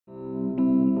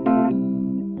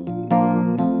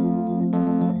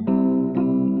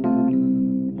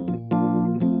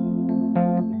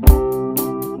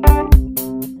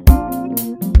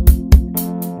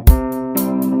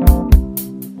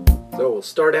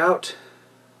start out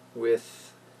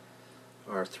with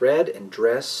our thread and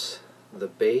dress the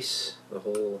base, the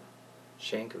whole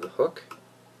shank of the hook.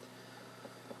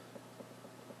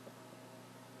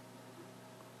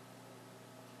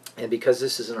 And because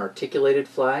this is an articulated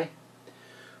fly,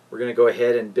 we're going to go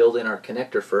ahead and build in our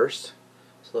connector first,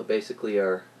 so that basically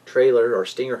our trailer or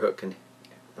stinger hook can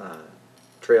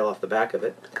trail off the back of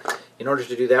it. In order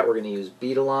to do that, we're going to use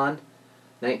Beadalon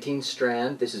 19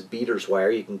 strand. This is beater's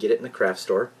wire. You can get it in the craft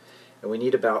store. And we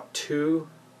need about 2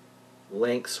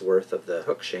 lengths worth of the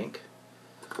hook shank.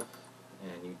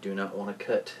 And you do not want to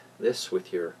cut this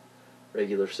with your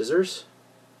regular scissors.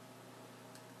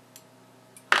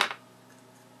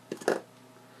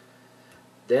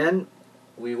 Then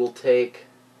we will take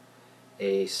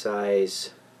a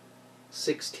size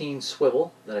 16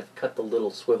 swivel that I've cut the little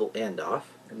swivel end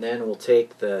off, and then we'll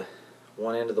take the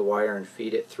one end of the wire and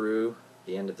feed it through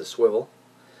the end of the swivel.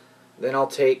 Then I'll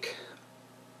take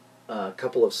a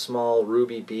couple of small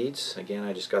ruby beads. Again,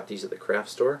 I just got these at the craft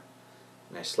store,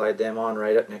 and I slide them on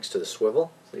right up next to the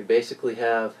swivel. So you basically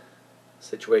have a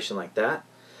situation like that,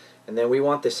 and then we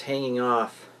want this hanging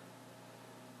off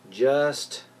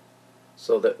just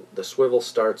so that the swivel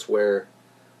starts where,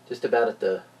 just about at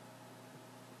the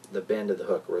bend of the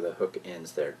hook, where the hook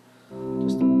ends there.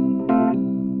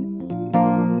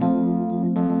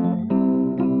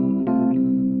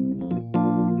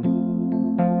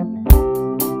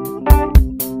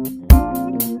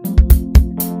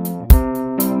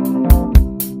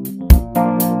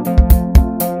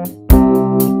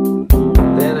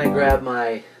 Then I grab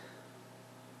my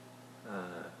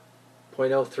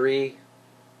 .03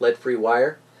 lead-free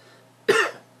wire,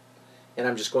 and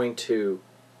I'm just going to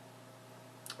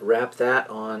wrap that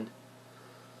on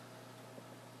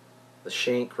the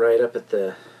shank right up at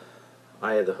the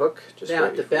eye of the hook. Just now, right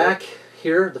at the back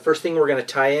here, the first thing we're going to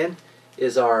tie in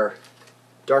is our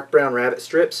dark brown rabbit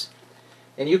strips,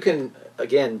 and you can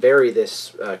again vary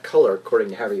this color according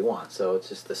to however you want, so it's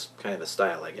just this kind of a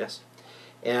style, I guess.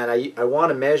 And I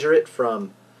want to measure it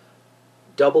from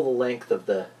double the length of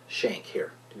the shank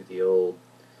here. Do the old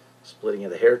splitting of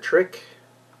the hair trick.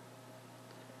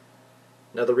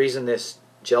 Now, the reason this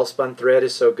gel spun thread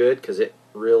is so good because it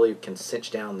really can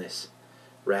cinch down this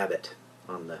rabbit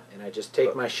on the. And I just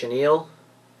take my chenille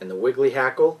and the wiggly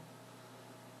hackle,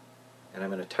 and I'm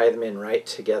going to tie them in right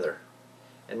together.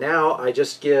 And now I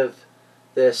just give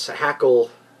this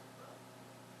hackle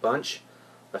bunch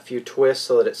a few twists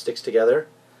so that it sticks together,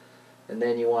 and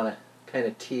then you want to kind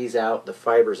of tease out the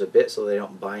fibers a bit so they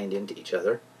don't bind into each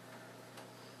other.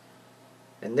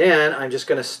 And then I'm just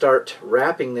going to start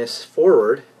wrapping this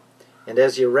forward, and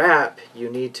as you wrap, you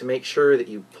need to make sure that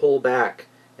you pull back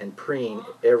and preen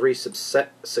every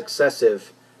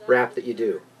successive wrap that you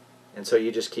do. And so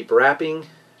you just keep wrapping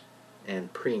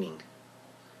and preening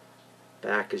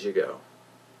back as you go.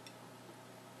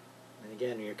 And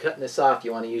again, when you're cutting this off,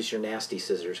 you want to use your nasty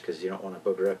scissors because you don't want to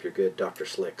booger up your good Dr.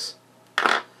 Slicks.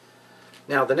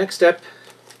 Now, the next step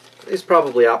is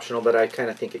probably optional, but I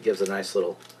kind of think it gives a nice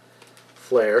little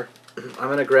flare. I'm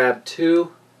going to grab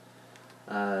 2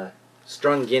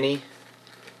 strung guinea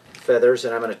feathers,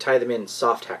 and I'm going to tie them in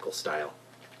soft hackle style.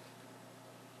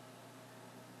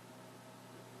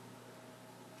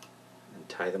 And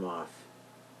tie them off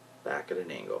back at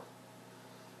an angle.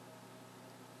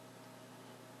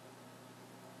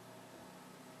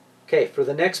 Okay, for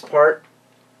the next part,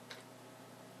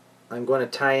 I'm going to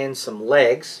tie in some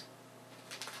legs.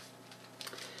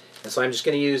 And so I'm just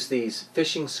going to use these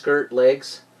fishing skirt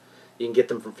legs. You can get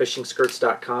them from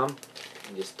fishingskirts.com.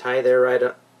 And just tie there right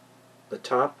up the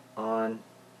top on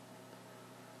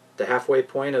the halfway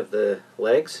point of the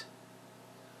legs.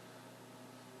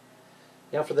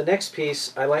 Now for the next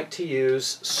piece, I like to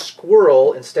use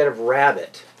squirrel instead of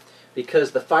rabbit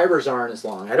because the fibers aren't as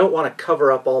long. I don't want to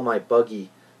cover up all my buggy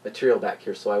material back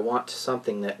here, so I want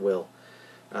something that will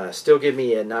still give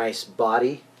me a nice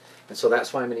body, and so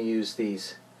that's why I'm going to use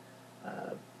these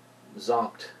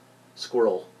zonked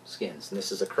squirrel skins, and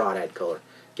this is a crawdad color.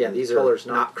 Again, these colors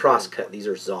not cross-cut, these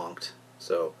are zonked.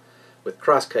 So with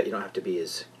cross-cut, you don't have to be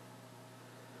as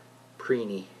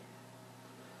preeny.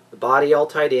 The body all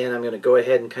tied in, I'm going to go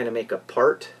ahead and kind of make a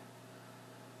part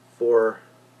for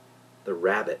the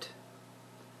rabbit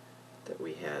that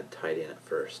we had tied in at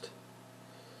first.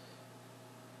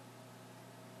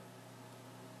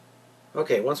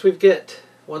 Okay, once we've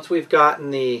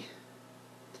gotten the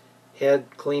head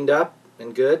cleaned up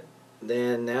and good,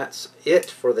 then that's it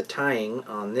for the tying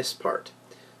on this part.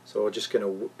 So we're just going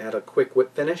to add a quick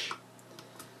whip finish,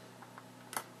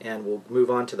 and we'll move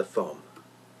on to the foam.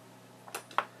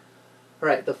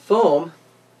 Alright, the foam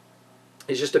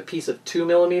is just a piece of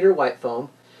 2mm white foam,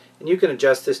 and you can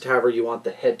adjust this to however you want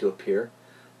the head to appear,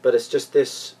 but it's just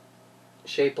this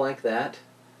shape like that,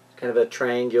 kind of a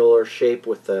triangular shape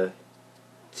with the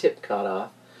tip cut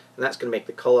off, and that's going to make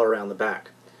the color around the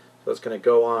back. So it's going to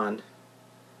go on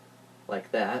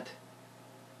like that.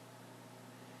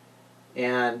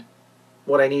 And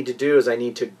what I need to do is I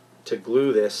need to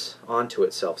glue this onto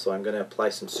itself, so I'm going to apply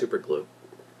some super glue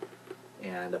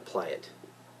and apply it.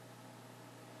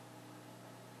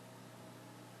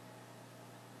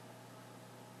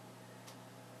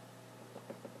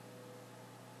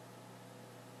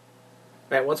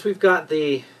 Alright, once we've got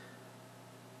the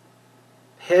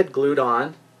head glued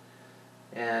on,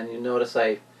 and you notice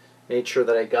I made sure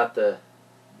that I got the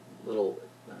little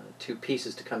two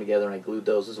pieces to come together, and I glued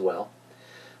those as well.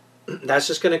 That's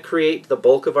just going to create the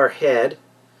bulk of our head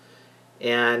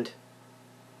and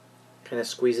kind of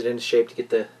squeeze it into shape to get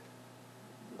the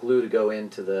glue to go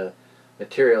into the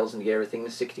materials and get everything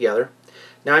to stick together.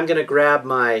 Now I'm going to grab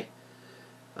my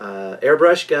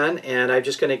airbrush gun, and I'm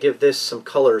just going to give this some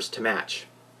colors to match.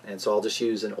 And so I'll just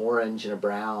use an orange and a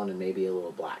brown and maybe a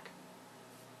little black.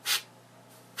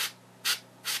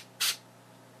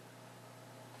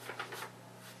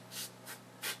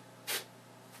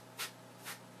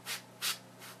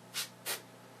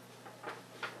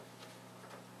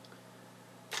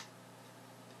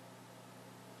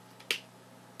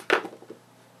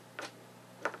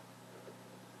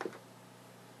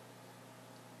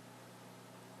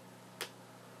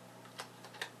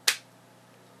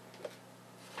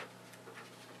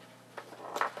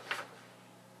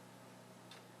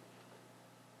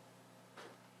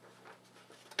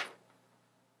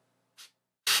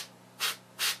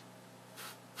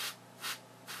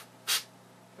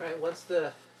 Alright, once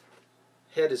the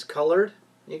head is colored,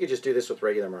 you could just do this with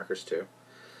regular markers too.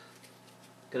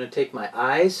 I'm going to take my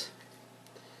eyes.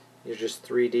 These are just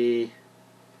 3D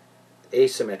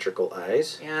asymmetrical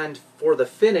eyes. And for the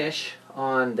finish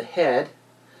on the head,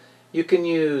 you can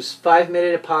use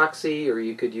 5-minute epoxy, or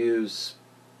you could use,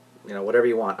 whatever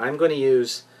you want. I'm going to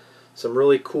use some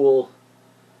really cool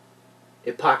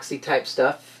epoxy type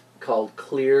stuff called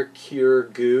Clear Cure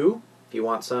Goo. If you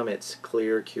want some, it's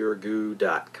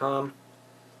clearcuregoo.com.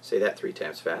 Say that 3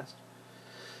 times fast.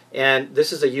 And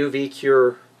this is a UV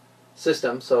cure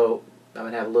system, so I'm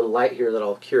going to have a little light here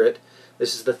that'll cure it.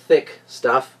 This is the thick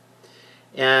stuff.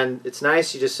 And it's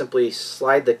nice, you just simply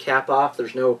slide the cap off.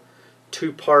 There's no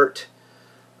two-part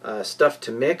stuff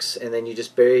to mix, and then you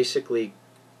just basically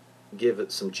give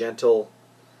it some gentle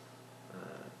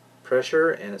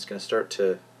pressure, and it's going to start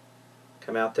to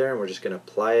come out there, and we're just going to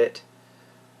apply it.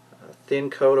 Thin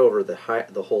coat over the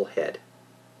whole head.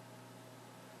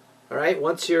 Alright,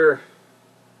 once you've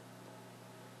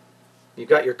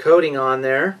got your coating on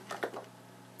there,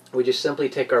 we just simply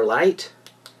take our light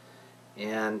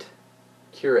and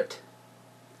cure it.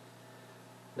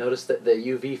 Notice that the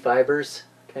UV fibers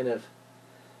kind of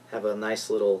have a nice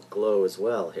little glow as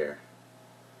well here.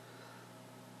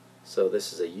 So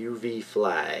this is a UV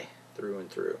fly through and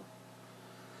through.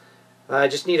 I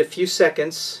just need a few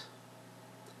seconds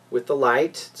with the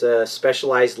light. It's a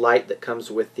specialized light that comes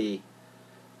with the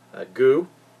goo.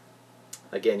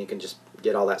 Again, you can just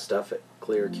get all that stuff at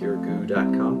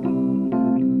clearcuregoo.com.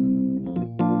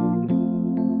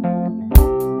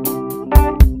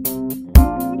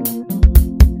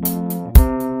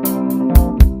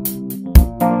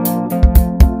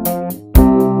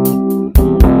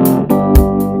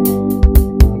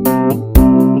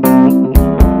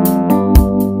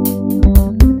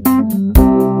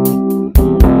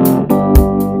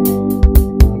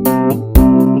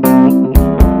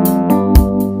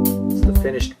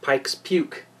 Pike's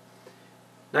Puke.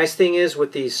 Nice thing is,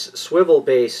 with these swivel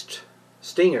based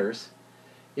stingers,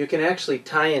 you can actually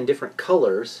tie in different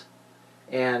colors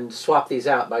and swap these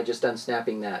out by just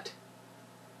unsnapping that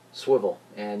swivel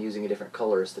and using a different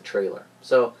color as the trailer.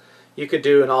 So you could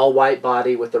do an all white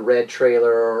body with a red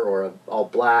trailer, or an all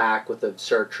black with a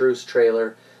chartreuse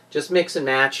trailer. Just mix and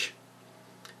match.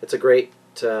 It's a great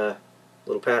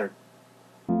little pattern.